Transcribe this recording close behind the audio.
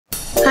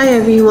Hi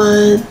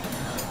everyone.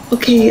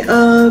 Okay,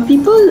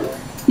 people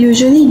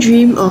usually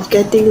dream of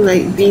getting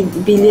like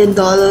billion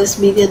dollars,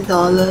 million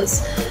dollars,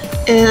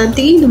 and I'm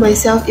thinking to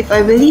myself, if I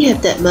really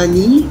have that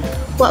money,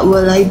 what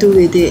will I do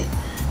with it?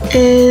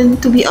 And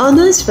to be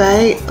honest,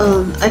 right,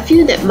 I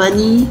feel that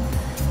money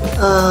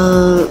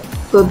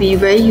will be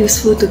very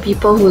useful to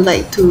people who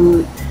like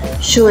to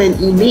show an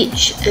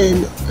image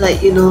and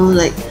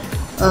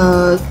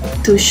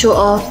to show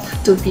off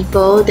to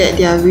people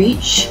that they are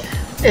rich.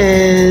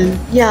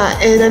 And yeah,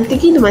 and I'm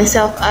thinking to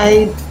myself,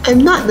 I'm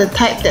not the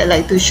type that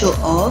like to show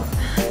off.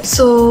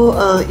 So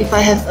if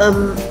I have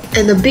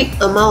a big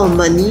amount of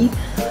money,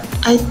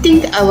 I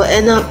think I will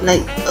end up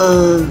like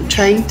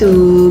trying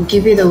to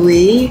give it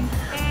away,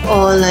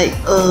 or I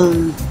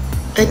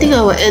think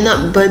I will end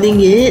up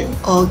burning it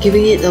or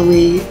giving it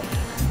away.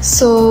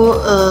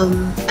 So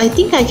I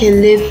think I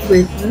can live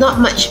with not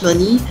much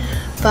money,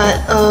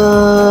 but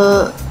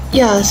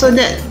yeah, so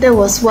that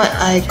was what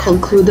I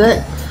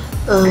concluded.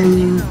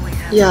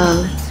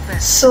 Yeah,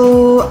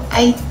 so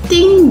I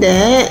think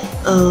that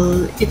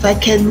if I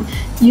can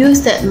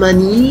use that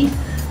money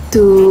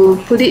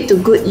to put it to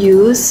good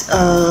use,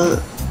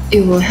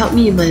 it will help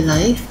me in my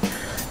life.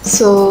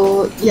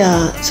 So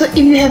yeah, so if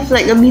you have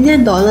like $1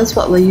 million,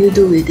 what will you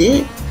do with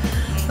it?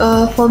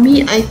 For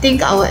me, I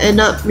think I will end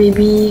up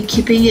maybe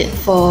keeping it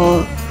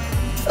for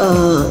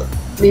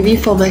maybe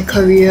for my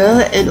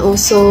career, and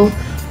also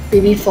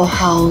maybe for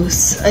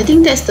house. I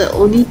think that's the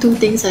only two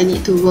things I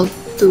need to work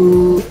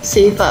to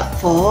save up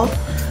for.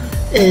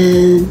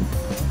 And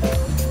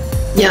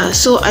yeah,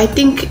 so I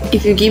think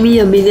if you give me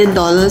 $1 million,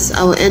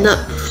 I will end up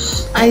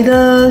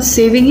either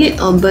saving it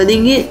or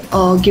burning it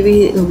or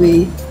giving it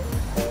away.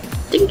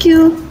 Thank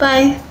you.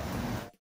 Bye.